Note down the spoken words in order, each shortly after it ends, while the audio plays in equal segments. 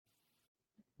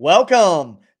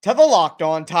Welcome to the Locked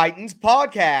On Titans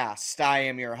podcast. I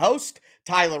am your host,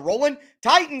 Tyler Rowland.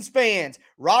 Titans fans,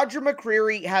 Roger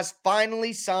McCreary has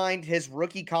finally signed his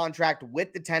rookie contract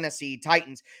with the Tennessee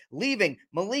Titans, leaving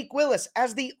Malik Willis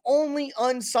as the only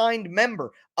unsigned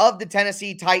member of the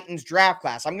Tennessee Titans draft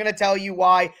class. I'm going to tell you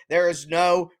why there is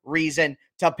no reason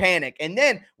to panic. And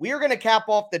then we are going to cap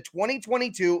off the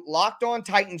 2022 Locked On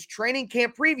Titans training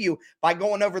camp preview by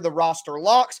going over the roster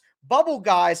locks, bubble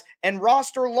guys, and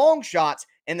roster long shots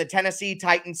in the Tennessee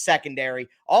Titans secondary.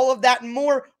 All of that and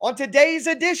more on today's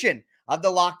edition of the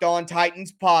Locked On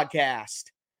Titans podcast.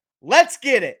 Let's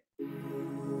get it.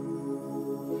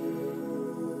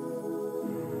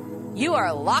 You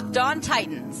are Locked On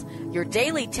Titans, your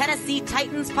daily Tennessee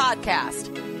Titans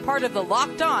podcast, part of the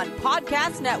Locked On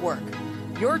Podcast Network,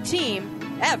 your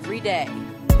team every day.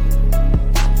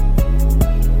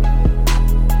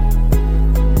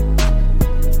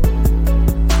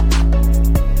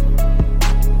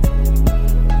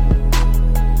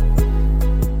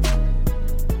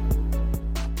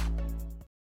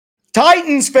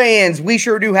 Titans fans, we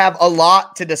sure do have a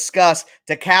lot to discuss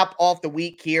to cap off the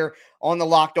week here on the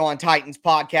Locked On Titans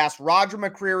podcast. Roger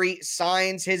McCreary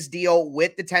signs his deal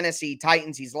with the Tennessee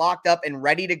Titans. He's locked up and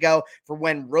ready to go for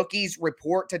when rookies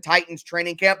report to Titans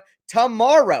training camp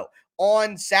tomorrow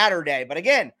on Saturday. But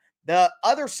again, the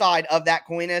other side of that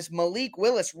coin is Malik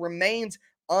Willis remains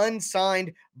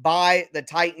unsigned by the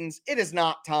Titans. It is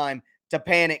not time to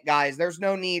panic, guys. There's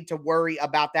no need to worry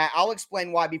about that. I'll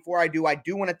explain why. Before I do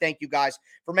want to thank you guys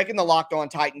for making the Locked On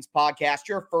Titans podcast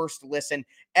your first listen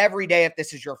every day. If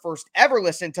this is your first ever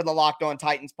listen to the Locked On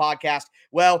Titans podcast,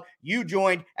 well, you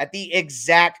joined at the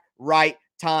exact right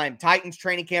time. Titans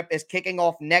training camp is kicking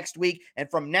off next week, and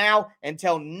from now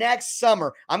until next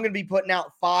summer, I'm going to be putting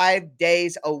out 5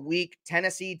 days a week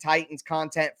Tennessee Titans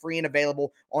content, free and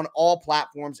available on all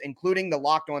platforms, including the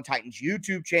Locked On Titans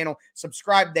YouTube channel.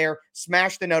 Subscribe there,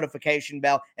 smash the notification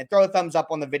bell, and throw a thumbs up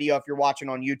on the video if you're watching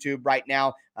on YouTube right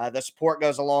now. The support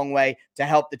goes a long way to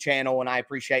help the channel, and I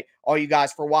appreciate all you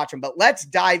guys for watching. But let's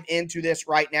dive into this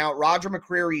right now. Roger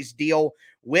McCreary's deal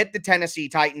with the Tennessee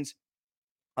Titans.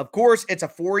 Of course, it's a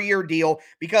 4-year deal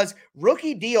because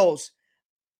rookie deals,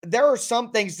 there are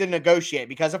some things to negotiate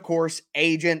because, of course,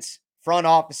 agents, front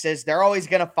offices, they're always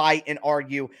going to fight and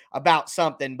argue about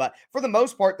something. But for the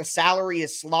most part, the salary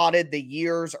is slotted. The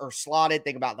years are slotted.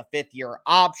 Think about the 5th-year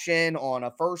option on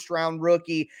a first-round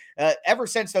rookie. Ever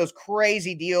since those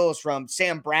crazy deals from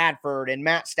Sam Bradford and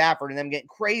Matt Stafford and them getting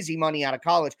crazy money out of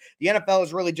college, the NFL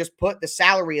has really just put the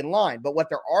salary in line. But what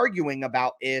they're arguing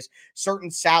about is certain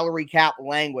salary cap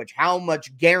language, how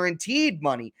much guaranteed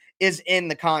money is in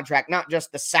the contract, not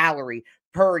just the salary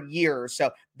per year. So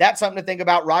that's something to think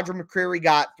about. Roger McCreary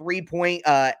got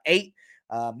 $3.8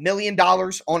 million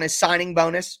on his signing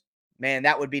bonus. Man,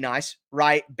 that would be nice,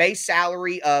 right? Base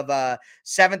salary of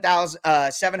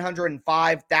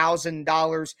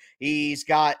 $705,000. He's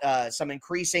got some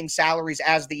increasing salaries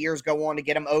as the years go on to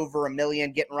get him over $1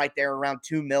 million, getting right there around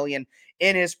 $2 million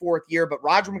in his 4th year. But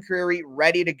Roger McCreary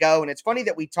ready to go. And it's funny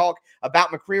that we talk about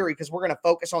McCreary because we're going to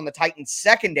focus on the Titans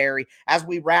secondary as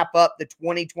we wrap up the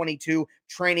 2022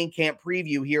 training camp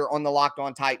preview here on the Locked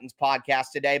On Titans podcast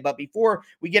today. But before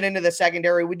we get into the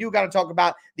secondary, we do got to talk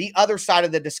about the other side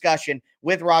of the discussion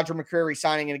with Roger McCreary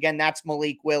signing. And again, that's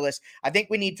Malik Willis. I think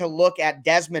we need to look at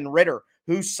Desmond Ridder,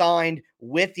 who signed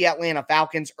with the Atlanta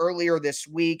Falcons earlier this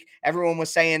week. Everyone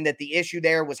was saying that the issue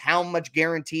there was how much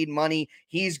guaranteed money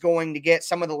he's going to get.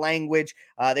 Some of the language,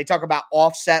 they talk about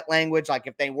offset language, like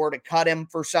if they were to cut him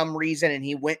for some reason and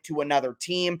he went to another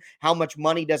team, how much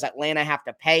money does Atlanta have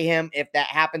to pay him if that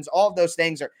happens? All of those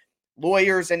things are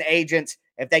lawyers and agents.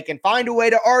 If they can find a way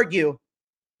to argue,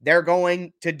 they're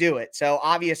going to do it. So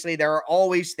obviously there are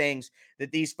always things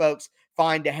that these folks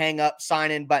find to hang up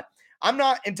signing, but I'm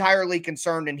not entirely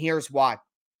concerned, and here's why.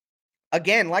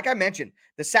 Again, like I mentioned,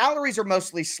 the salaries are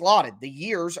mostly slotted. The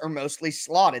years are mostly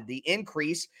slotted. The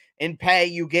increase in pay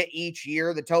you get each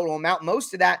year, the total amount,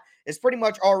 most of that is pretty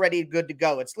much already good to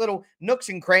go. It's little nooks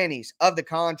and crannies of the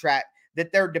contract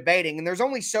that they're debating, and there's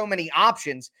only so many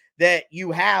options that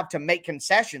you have to make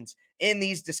concessions in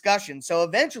these discussions. So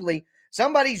eventually,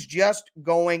 somebody's just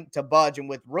going to budge. And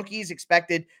with rookies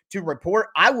expected to report,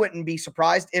 I wouldn't be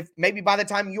surprised if maybe by the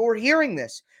time you're hearing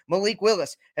this, Malik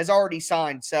Willis has already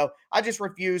signed. So I just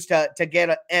refuse to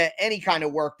get any kind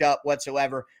of worked up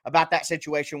whatsoever about that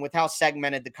situation with how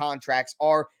segmented the contracts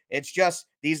are It's just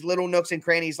these little nooks and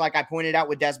crannies, like I pointed out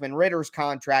with Desmond Ridder's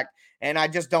contract. And I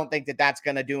just don't think that that's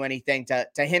going to do anything to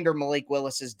hinder Malik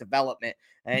Willis's development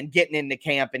and getting into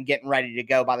camp and getting ready to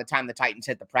go by the time the Titans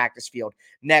hit the practice field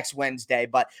next Wednesday.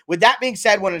 But with that being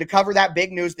said, wanted to cover that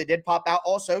big news that did pop out.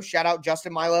 Also, shout out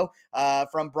Justin Milo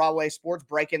from Broadway Sports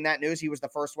breaking that news. He was the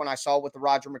first one I saw with the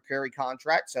Roger McCreary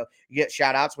contract. So you get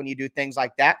shout outs when you do things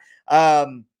like that.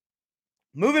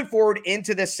 Moving forward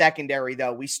into the secondary,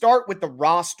 though, we start with the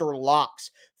roster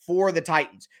locks for the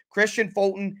Titans. Christian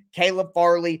Fulton, Caleb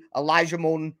Farley, Elijah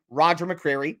Molden, Roger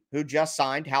McCreary, who just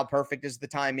signed. How perfect is the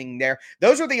timing there?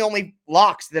 Those are the only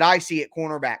locks that I see at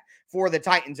cornerback for the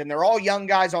Titans, and they're all young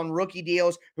guys on rookie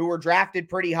deals who were drafted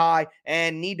pretty high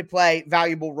and need to play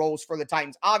valuable roles for the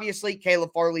Titans. Obviously,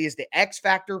 Caleb Farley is the X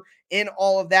factor in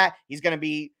all of that. He's going to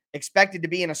be expected to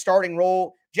be in a starting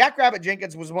role. Jackrabbit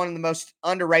Jenkins was one of the most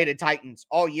underrated Titans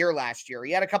all year last year.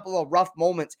 He had a couple of rough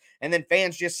moments, and then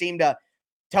fans just seemed to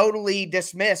totally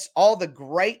dismiss all the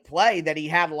great play that he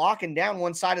had locking down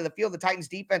one side of the field. The Titans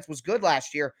defense was good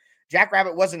last year.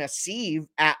 Jackrabbit wasn't a sieve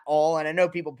at all, and I know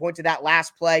people point to that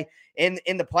last play in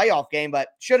the playoff game, but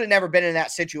should have never been in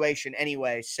that situation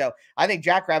anyway. So I think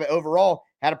Jackrabbit overall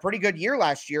had a pretty good year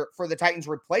last year for the Titans.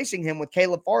 Replacing him with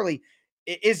Caleb Farley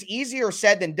is easier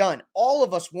said than done. All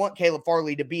of us want Caleb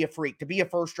Farley to be a freak, to be a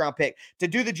first-round pick, to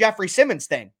do the Jeffrey Simmons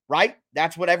thing, right?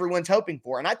 That's what everyone's hoping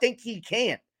for, and I think he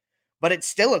can. But it's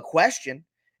still a question,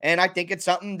 and I think it's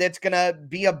something that's going to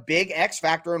be a big X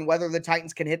factor in whether the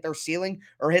Titans can hit their ceiling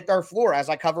or hit their floor, as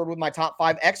I covered with my top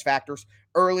 5 X factors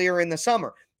earlier in the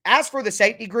summer. As for the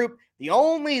safety group, the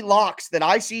only locks that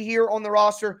I see here on the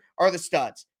roster are the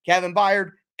studs, Kevin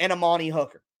Byard and Amani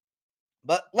Hooker.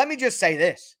 But let me just say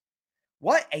this.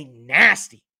 What a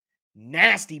nasty,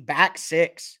 nasty back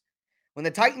six. When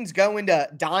the Titans go into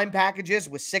dime packages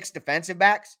with 6 defensive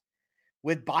backs,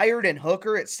 with Byard and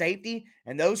Hooker at safety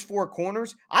and those 4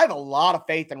 corners, I have a lot of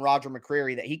faith in Roger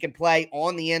McCreary that he can play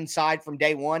on the inside from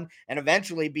day one and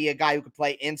eventually be a guy who could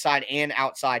play inside and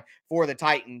outside for the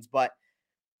Titans. But,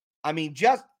 I mean,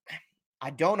 I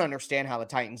don't understand how the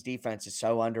Titans defense is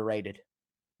so underrated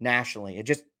nationally. It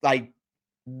just, like,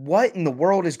 what in the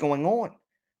world is going on?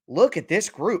 Look at this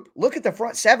group. Look at the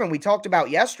front 7 we talked about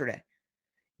yesterday.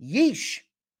 Yeesh.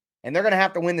 And they're going to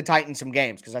have to win the Titans some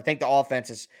games because I think the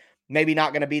offense is maybe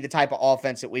not going to be the type of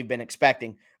offense that we've been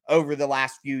expecting over the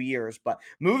last few years. But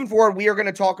moving forward, we are going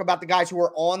to talk about the guys who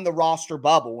are on the roster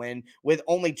bubble. And with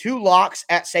only 2 locks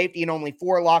at safety and only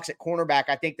 4 locks at cornerback,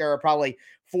 I think there are probably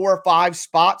 4 or 5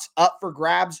 spots up for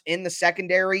grabs in the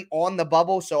secondary on the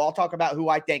bubble. So I'll talk about who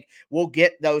I think will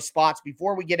get those spots.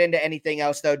 Before we get into anything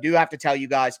else, though, do have to tell you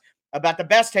guys about the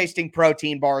best tasting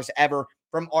protein bars ever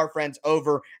from our friends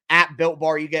over at Built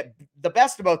Bar. You get the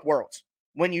best of both worlds.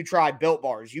 When you try Built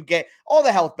Bars, you get all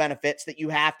the health benefits that you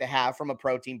have to have from a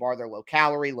protein bar. They're low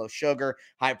calorie, low sugar,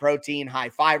 high protein, high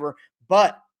fiber,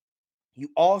 but you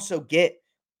also get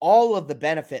all of the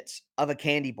benefits of a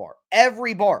candy bar.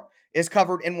 Every bar is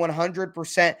covered in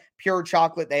 100% pure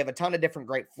chocolate. They have a ton of different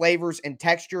great flavors and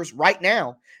textures. Right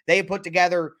now, they have put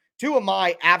together 2 of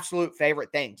my absolute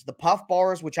favorite things. The Puff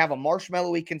Bars, which have a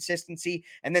marshmallowy consistency,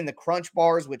 and then the Crunch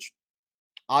Bars, which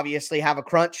obviously have a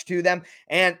crunch to them,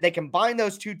 and they combine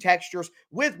those 2 textures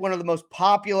with one of the most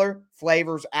popular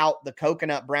flavors out, the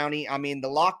coconut brownie. I mean, the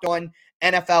Locked On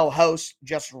NFL hosts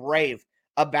just rave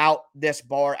about this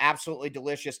bar. Absolutely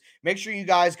delicious. Make sure you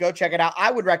guys go check it out.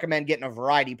 I would recommend getting a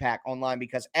variety pack online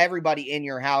because everybody in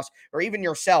your house or even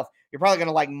yourself, you're probably going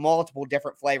to like multiple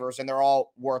different flavors and they're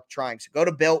all worth trying. So go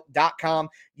to built.com,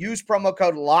 use promo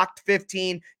code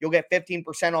LOCKED15. You'll get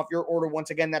 15% off your order. Once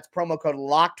again, that's promo code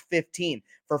LOCKED15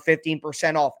 for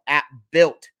 15% off at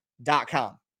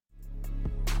built.com.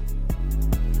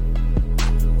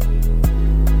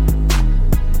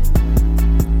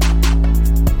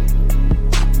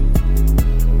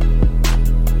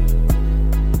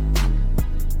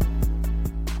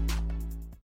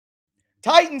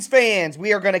 Titans fans,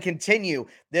 we are going to continue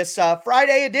this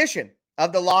Friday edition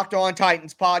of the Locked On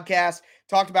Titans podcast.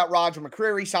 Talked about Roger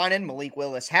McCreary signing. Malik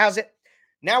Willis has it.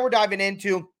 Now we're diving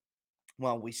into,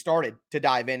 well, we started to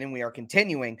dive in and we are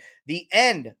continuing the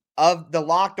end of the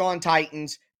Locked On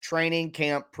Titans training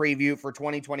camp preview for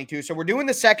 2022. So we're doing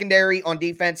the secondary on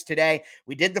defense today.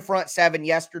 We did the front 7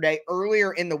 yesterday.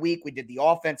 Earlier in the week, we did the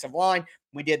offensive line.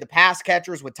 We did the pass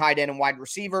catchers with tight end and wide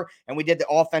receiver, and we did the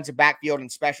offensive backfield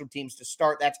and special teams to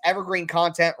start. That's evergreen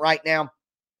content right now.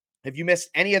 If you missed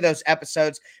any of those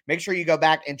episodes, make sure you go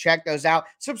back and check those out.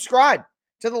 Subscribe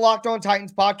to the Locked On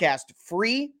Titans podcast.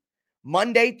 Free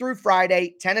Monday through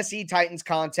Friday Tennessee Titans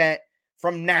content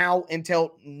from now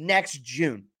until next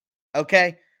June.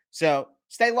 Okay? So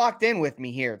Stay locked in with me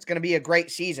here. It's going to be a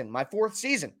great season. My 4th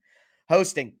season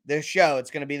hosting this show. It's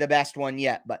going to be the best one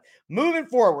yet. But moving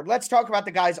forward, let's talk about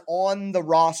the guys on the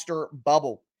roster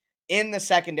bubble in the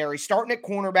secondary. Starting at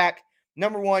cornerback,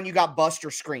 number 1, you got Buster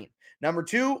Skrine. Number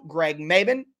 2, Greg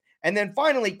Mabin. And then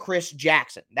finally, Chris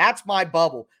Jackson. That's my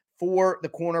bubble for the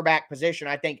cornerback position.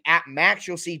 I think at max,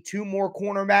 you'll see 2 more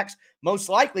cornerbacks. Most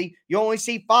likely, you'll only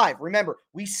see 5. Remember,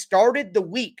 we started the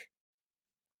week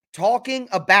talking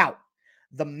about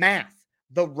the math,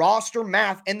 the roster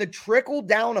math, and the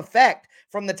trickle-down effect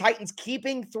from the Titans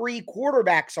keeping 3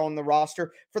 quarterbacks on the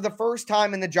roster for the first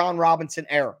time in the John Robinson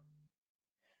era.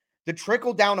 The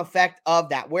trickle-down effect of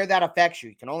that, where that affects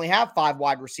you. You can only have 5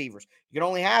 wide receivers. You can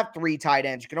only have 3 tight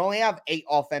ends. You can only have 8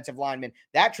 offensive linemen.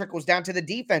 That trickles down to the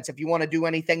defense if you want to do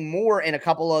anything more in a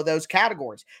couple of those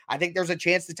categories. I think there's a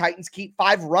chance the Titans keep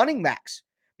 5 running backs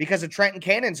because of Trenton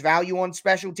Cannon's value on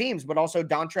special teams, but also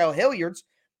Dontrell Hilliard's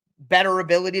better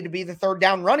ability to be the 3rd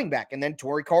down running back, and then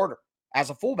Torrey Carter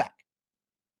as a fullback.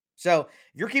 So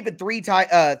if you're keeping 3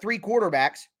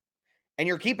 quarterbacks and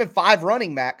you're keeping 5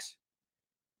 running backs,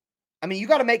 I mean, you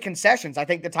got to make concessions. I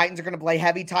think the Titans are going to play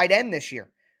heavy tight end this year.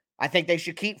 I think they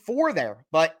should keep 4 there.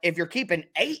 But if you're keeping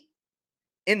 8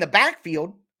 in the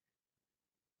backfield,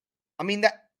 I mean,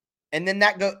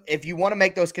 if you want to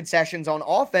make those concessions on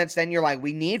offense, then you're like,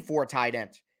 we need 4 tight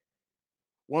ends.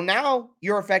 Well, now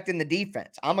you're affecting the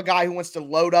defense. I'm a guy who wants to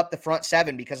load up the front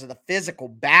 7 because of the physical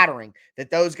battering that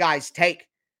those guys take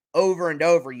over and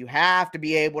over. You have to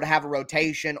be able to have a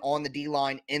rotation on the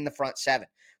D-line in the front 7.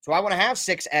 So I want to have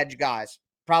 6 edge guys,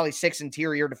 probably 6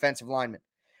 interior defensive linemen.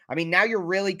 I mean, now you're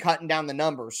really cutting down the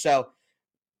numbers. So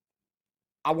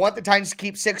I want the Titans to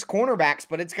keep 6 cornerbacks,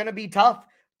 but it's going to be tough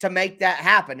to make that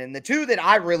happen. And the 2 that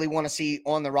I really want to see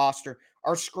on the roster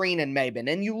are Skrine and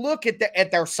Mabin. And you look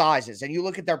at their sizes and you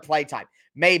look at their play type.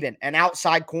 Mabin, an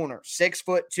outside corner,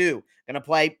 6'2", going to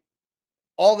play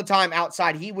all the time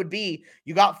outside. You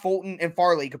got Fulton and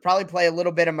Farley. You could probably play a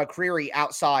little bit of McCreary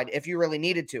outside if you really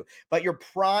needed to. But your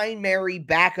primary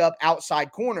backup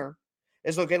outside corner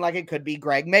is looking like it could be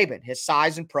Greg Mabin. His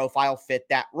size and profile fit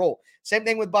that role. Same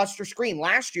thing with Buster Skrine.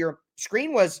 Last year,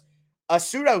 Skrine was a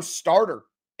pseudo starter,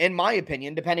 in my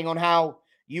opinion, depending on how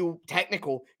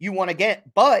technical you want to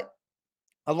get. But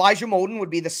Elijah Molden would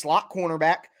be the slot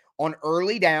cornerback on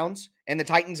early downs and the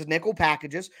Titans' nickel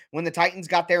packages. When the Titans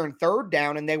got there in 3rd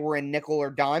down and they were in nickel or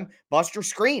dime, Buster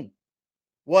Skrine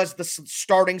was the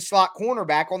starting slot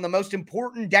cornerback on the most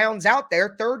important downs out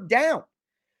there, 3rd down.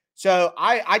 So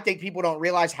I think people don't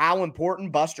realize how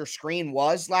important Buster Skrine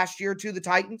was last year to the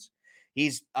Titans.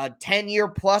 He's a 10-year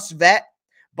plus vet,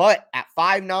 but at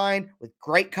 5'9", with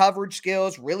great coverage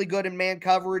skills, really good in man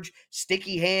coverage,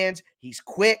 sticky hands, he's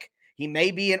quick. He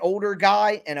may be an older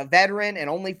guy and a veteran and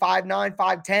only 5'9",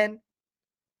 5'10",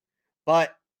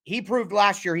 but he proved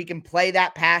last year he can play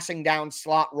that passing down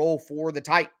slot role for the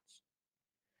Titans.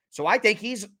 So I think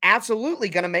he's absolutely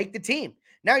going to make the team.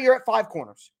 Now you're at 5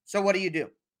 corners. So what do?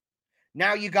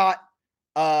 Now you got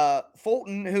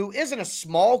Fulton, who isn't a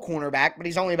small cornerback, but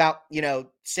he's only about,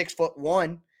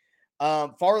 6'1".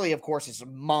 Farley, of course, is a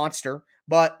monster,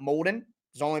 but Molden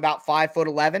is only about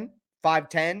 5'11",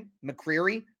 5'10".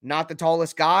 McCreary, not the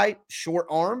tallest guy, short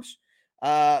arms.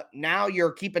 Now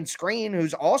you're keeping Skrine,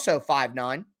 who's also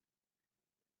 5'9".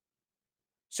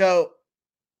 So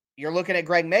you're looking at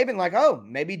Greg Mabin like, oh,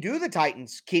 maybe do the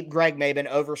Titans keep Greg Mabin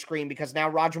over Skrine because now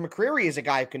Roger McCreary is a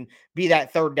guy who can be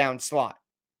that 3rd down slot.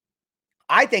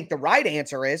 I think the right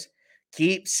answer is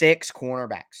keep 6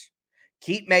 cornerbacks.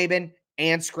 Keep Mabin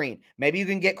and Skrine. Maybe you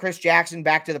can get Chris Jackson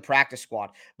back to the practice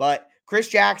squad, but Chris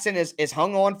Jackson is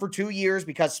hung on for 2 years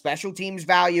because special teams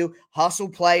value, hustle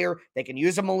player. They can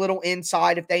use him a little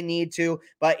inside if they need to,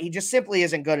 but he just simply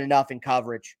isn't good enough in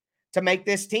coverage to make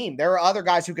this team. There are other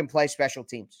guys who can play special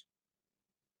teams.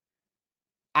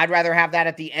 I'd rather have that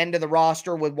at the end of the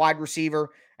roster with wide receiver,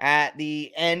 at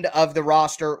the end of the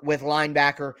roster with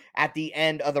linebacker, at the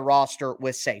end of the roster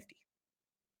with safety.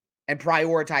 And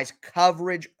prioritize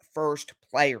coverage first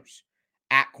players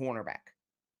at cornerback.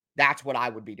 That's what I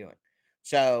would be doing.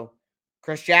 So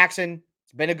Chris Jackson,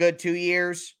 it's been a good 2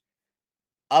 years,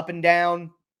 up and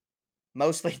down,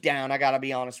 mostly down, I got to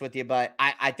be honest with you. But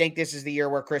I think this is the year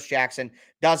where Chris Jackson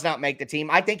does not make the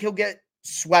team. I think he'll get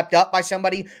swept up by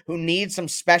somebody who needs some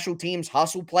special teams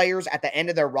hustle players at the end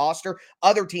of their roster.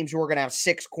 Other teams who are going to have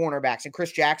 6 cornerbacks, and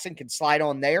Chris Jackson can slide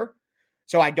on there.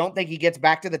 So I don't think he gets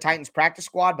back to the Titans practice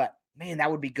squad, but man, that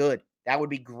would be good. That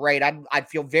would be great. I'd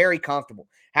feel very comfortable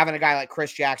having a guy like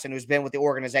Chris Jackson who's been with the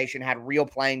organization, had real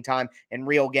playing time in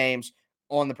real games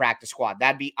on the practice squad.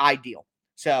 That'd be ideal.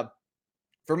 So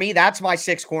For me, that's my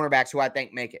 6 cornerbacks who I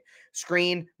think make it.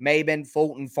 Screen, Maben,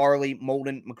 Fulton, Farley,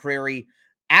 Molden, McCreary.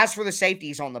 As for the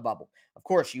safeties on the bubble, of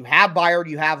course, you have Byard,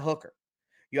 you have Hooker.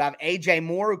 You have A.J.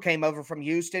 Moore, who came over from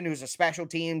Houston, who's a special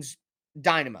teams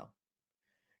dynamo.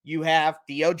 You have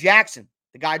Theo Jackson,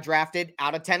 the guy drafted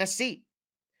out of Tennessee.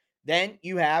 Then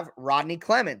you have Rodney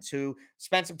Clemens, who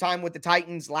spent some time with the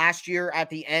Titans last year at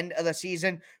the end of the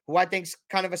season, who I think is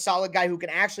kind of a solid guy who can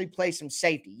actually play some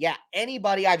safety. Yeah,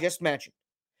 anybody I just mentioned,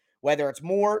 whether it's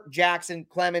Moore, Jackson,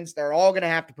 Clemens, they're all going to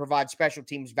have to provide special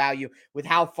teams value with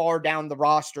how far down the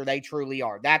roster they truly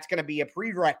are. That's going to be a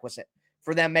prerequisite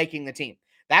for them making the team.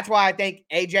 That's why I think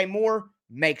A.J. Moore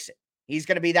makes it. He's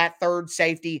going to be that third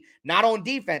safety, not on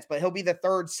defense, but he'll be the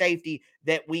third safety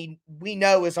that we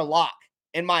know is a lock,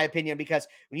 in my opinion, because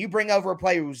when you bring over a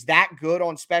player who's that good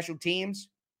on special teams,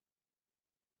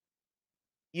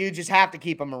 you just have to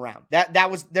keep him around.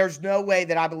 There's no way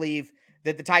that I believe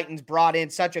that the Titans brought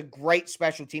in such a great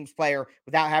special teams player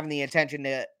without having the intention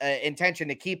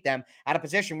to keep them at a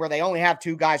position where they only have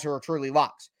 2 guys who are truly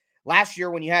locks. Last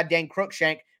year, when you had Dane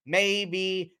Cruikshank,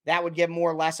 maybe that would give more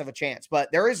or less of a chance,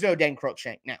 but there is no Dane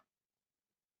Cruikshank now.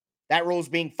 That role is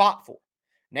being fought for.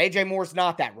 And A.J. Moore's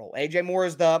not that role. A.J. Moore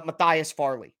is the Matthias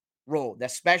Farley role, the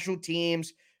special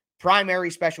teams,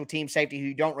 primary special team safety who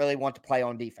you don't really want to play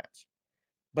on defense.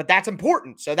 But that's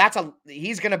important. So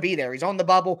he's going to be there. He's on the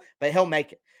bubble, but he'll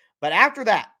make it. But after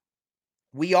that,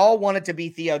 we all want it to be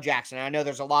Theo Jackson. I know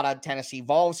there's a lot of Tennessee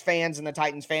Vols fans in the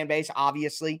Titans fan base,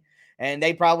 obviously, and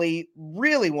they probably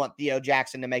really want Theo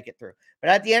Jackson to make it through. But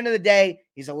at the end of the day,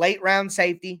 he's a late round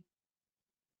safety.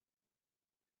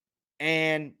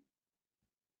 And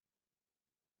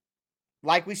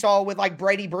like we saw with like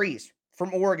Brady Breeze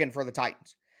from Oregon for the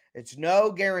Titans, it's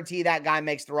no guarantee that guy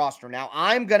makes the roster. Now,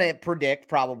 I'm going to predict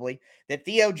probably that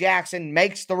Theo Jackson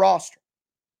makes the roster.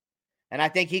 And I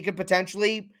think he could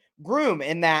potentially groom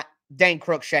in that Dane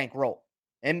Cruikshank role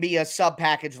and be a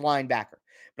sub-package linebacker.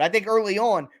 But I think early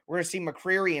on, we're going to see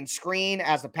McCreary and Screen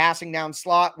as the passing down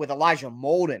slot with Elijah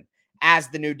Molden as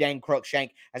the new Dane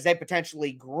Cruikshank as they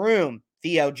potentially groom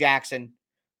Theo Jackson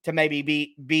to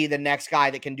maybe be the next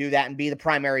guy that can do that and be the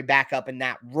primary backup in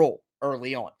that role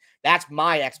early on. That's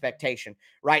my expectation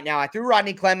right now. I threw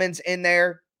Rodney Clemens in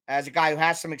there as a guy who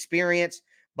has some experience,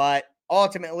 but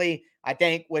ultimately, I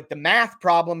think with the math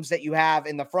problems that you have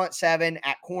in the front 7,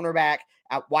 at cornerback,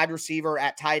 at wide receiver,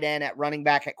 at tight end, at running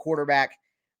back, at quarterback,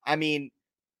 I mean,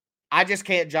 I just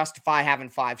can't justify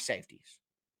having 5 safeties.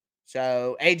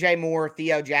 So A.J. Moore,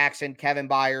 Theo Jackson, Kevin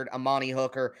Byard, Amani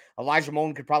Hooker, Elijah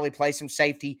Molden could probably play some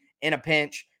safety in a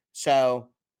pinch. So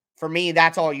for me,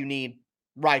 that's all you need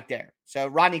right there. So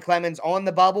Rodney Clemens on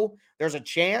the bubble, there's a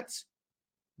chance,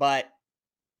 but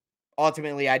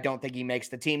ultimately I don't think he makes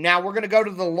the team. Now we're going to go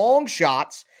to the long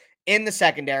shots in the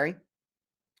secondary.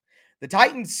 The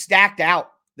Titans stacked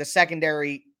out the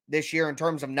secondary this year in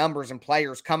terms of numbers and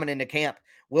players coming into camp.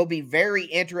 Will be very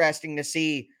interesting to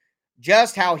see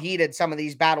just how heated some of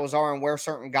these battles are and where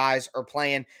certain guys are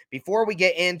playing. Before we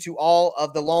get into all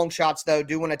of the long shots, though,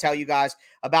 do want to tell you guys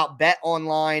about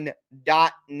betonline.net.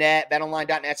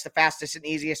 BetOnline.net's the fastest and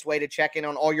easiest way to check in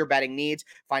on all your betting needs.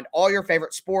 Find all your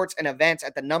favorite sports and events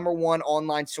at the #1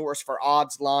 online source for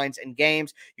odds, lines, and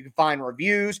games. You can find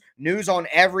reviews, news on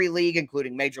every league,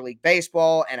 including Major League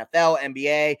Baseball, NFL,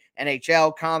 NBA,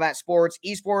 NHL, combat sports,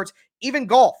 esports, even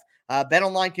golf.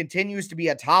 BetOnline continues to be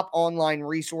a top online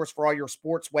resource for all your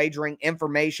sports wagering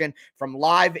information, from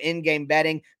live in-game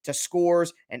betting to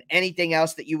scores and anything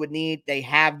else that you would need. They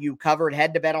have you covered.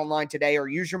 Head to BetOnline today or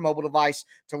use your mobile device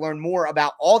to learn more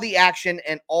about all the action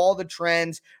and all the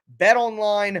trends.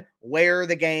 BetOnline, where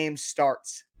the game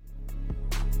starts.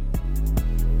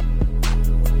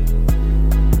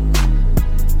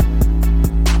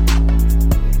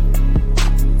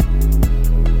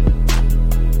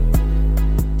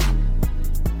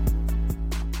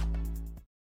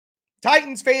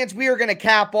 Titans fans, we are going to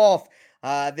cap off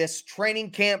this training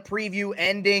camp preview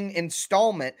ending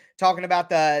installment talking about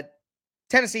the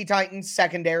Tennessee Titans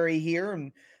secondary here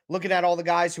and looking at all the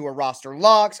guys who are roster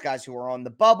locks, guys who are on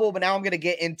the bubble. But now I'm going to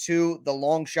get into the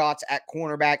long shots at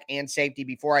cornerback and safety.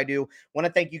 Before I do, want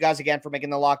to thank you guys again for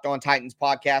making the Locked On Titans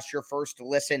podcast your first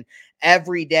listen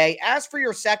every day. As for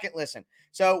your second listen,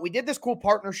 so we did this cool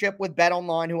partnership with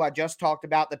BetOnline, who I just talked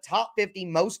about, the top 50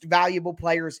 most valuable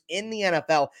players in the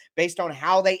NFL based on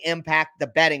how they impact the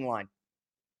betting line.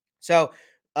 So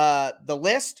the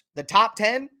list, the top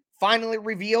 10, finally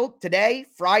revealed today,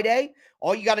 Friday.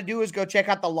 All you got to do is go check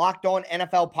out the Locked On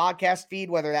NFL podcast feed,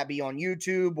 whether that be on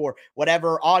YouTube or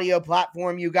whatever audio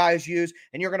platform you guys use,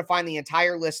 and you're going to find the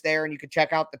entire list there, and you can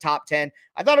check out the top 10.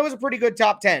 I thought it was a pretty good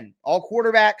top 10. All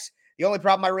quarterbacks. The only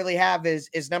problem I really have is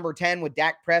number 10 with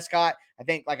Dak Prescott. I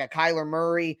think like a Kyler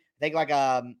Murray, I think like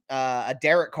a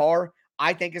Derek Carr,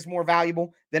 I think is more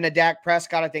valuable than a Dak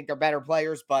Prescott. I think they're better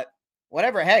players, but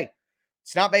whatever. Hey,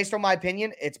 it's not based on my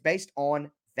opinion. It's based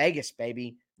on Vegas,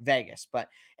 baby. Vegas. But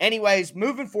anyways,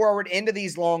 moving forward into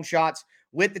these long shots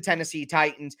with the Tennessee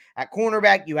Titans. At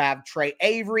cornerback, you have Trey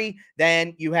Avery,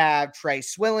 then you have Trey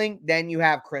Swilling, then you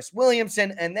have Chris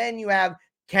Williamson, and then you have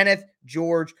Kenneth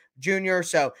George Jr.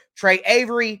 So Trey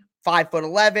Avery,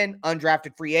 5'11",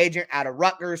 undrafted free agent out of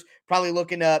Rutgers, probably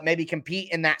looking to maybe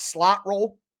compete in that slot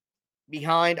role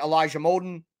behind Elijah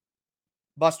Molden,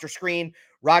 Buster Screen,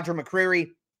 Roger McCreary.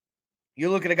 You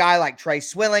look at a guy like Trey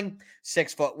Swilling,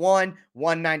 6'1",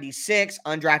 196,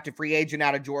 undrafted free agent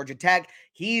out of Georgia Tech.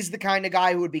 He's the kind of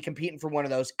guy who would be competing for one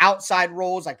of those outside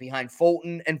roles, like behind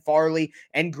Fulton and Farley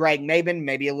and Greg Maben,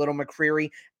 maybe a little McCreary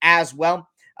as well.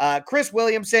 Chris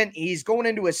Williamson, he's going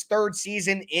into his third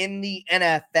season in the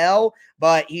NFL,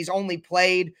 but he's only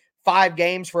played 5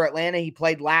 games for Atlanta. He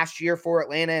played last year for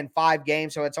Atlanta in 5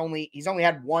 games, so he's only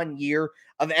had 1 year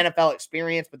of NFL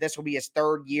experience, but this will be his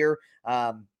third year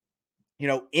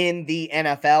in the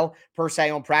NFL, per se,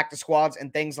 on practice squads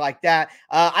and things like that.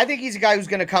 I think he's a guy who's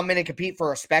going to come in and compete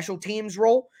for a special teams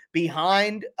role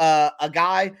behind a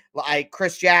guy like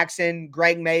Chris Jackson,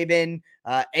 Greg Maben,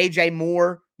 AJ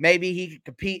Moore. Maybe he could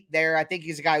compete there. I think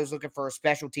he's a guy who's looking for a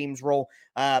special teams role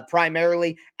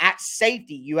primarily. At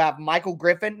safety, you have Michael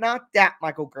Griffin, not that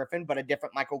Michael Griffin, but a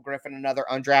different Michael Griffin, another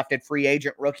undrafted free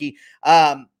agent rookie.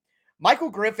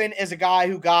 Michael Griffin is a guy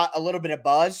who got a little bit of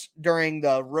buzz during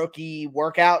the rookie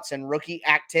workouts and rookie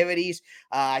activities.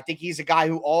 I think he's a guy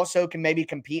who also can maybe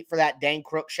compete for that Dane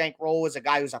Cruikshank role as a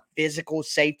guy who's a physical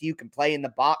safety who can play in the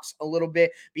box a little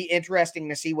bit. Be interesting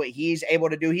to see what he's able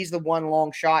to do. He's the one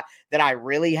long shot that I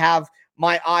really have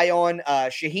my eye on.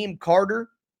 Shaheem Carter,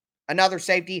 another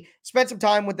safety, spent some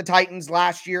time with the Titans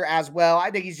last year as well. I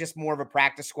think he's just more of a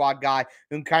practice squad guy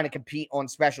who can kind of compete on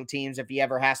special teams if he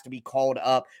ever has to be called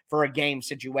up for a game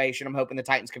situation. I'm hoping the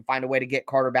Titans can find a way to get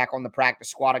Carter back on the practice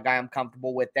squad, a guy I'm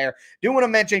comfortable with there. Do want to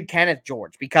mention Kenneth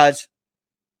George because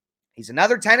he's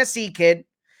another Tennessee kid.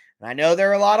 And I know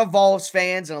there are a lot of Vols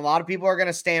fans and a lot of people are going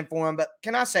to stand for him, but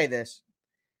can I say this?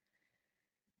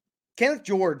 Kenneth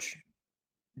George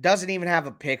doesn't even have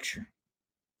a picture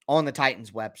on the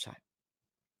Titans website.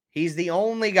 He's the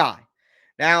only guy.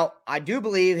 Now, I do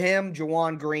believe him,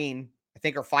 Juwan Green, I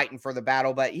think are fighting for the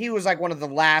battle, but he was like one of the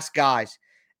last guys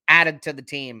added to the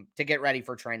team to get ready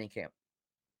for training camp.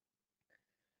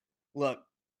 Look,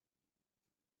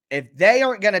 if they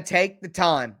aren't going to take the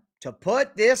time to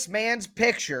put this man's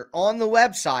picture on the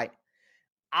website,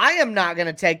 I am not going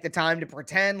to take the time to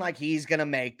pretend like he's going to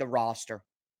make the roster.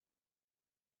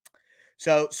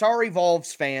 So, sorry,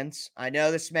 Vols fans. I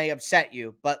know this may upset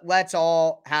you, but let's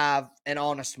all have an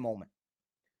honest moment.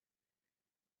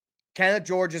 Kenneth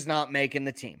George is not making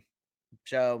the team.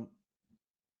 So,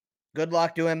 good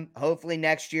luck to him. Hopefully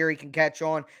next year he can catch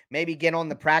on. Maybe get on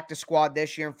the practice squad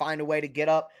this year and find a way to get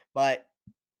up. But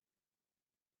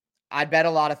I'd bet a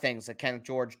lot of things that Kenneth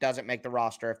George doesn't make the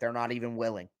roster if they're not even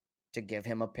willing to give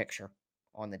him a picture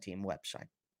on the team website.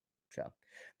 So,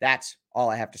 that's all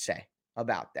I have to say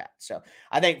about that. So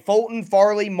I think Fulton,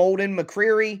 Farley, Molden,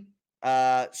 McCreary,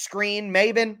 Screen,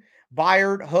 Maben,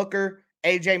 Byard, Hooker,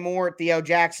 AJ Moore, Theo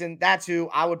Jackson. That's who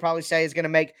I would probably say is going to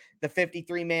make the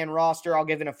 53-man roster. I'll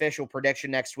give an official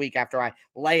prediction next week after I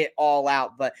lay it all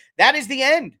out. But that is the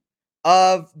end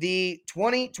of the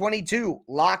 2022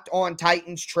 Locked On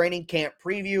Titans training camp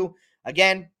preview.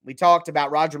 Again, we talked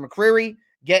about Roger McCreary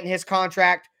getting his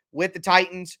contract with the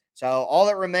Titans. So all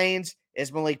that remains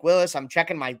is Malik Willis. I'm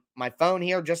checking my phone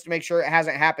here just to make sure it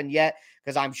hasn't happened yet,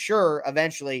 because I'm sure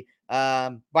eventually,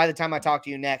 by the time I talk to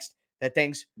you next, that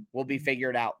things will be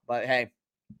figured out. But hey,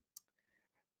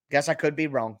 guess I could be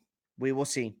wrong. We will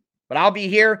see. But I'll be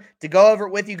here to go over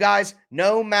it with you guys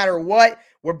no matter what.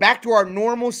 We're back to our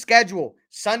normal schedule.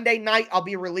 Sunday night, I'll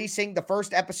be releasing the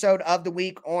first episode of the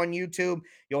week on YouTube.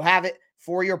 You'll have it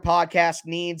for your podcast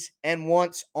needs and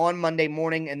wants on Monday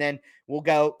morning, and then we'll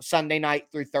go Sunday night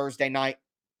through Thursday night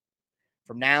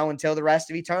from now until the rest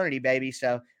of eternity, baby.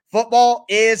 So football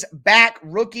is back.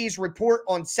 Rookies report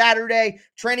on Saturday.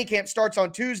 Training camp starts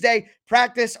on Tuesday.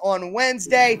 Practice on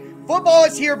Wednesday. Football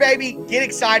is here, baby. Get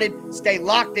excited. Stay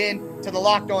locked in to the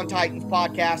Locked On Titans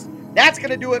podcast. That's going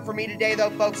to do it for me today,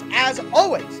 though, folks. As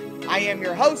always, I am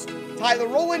your host, Tyler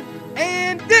Rowland,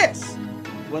 and this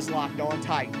was Locked On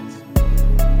Titans.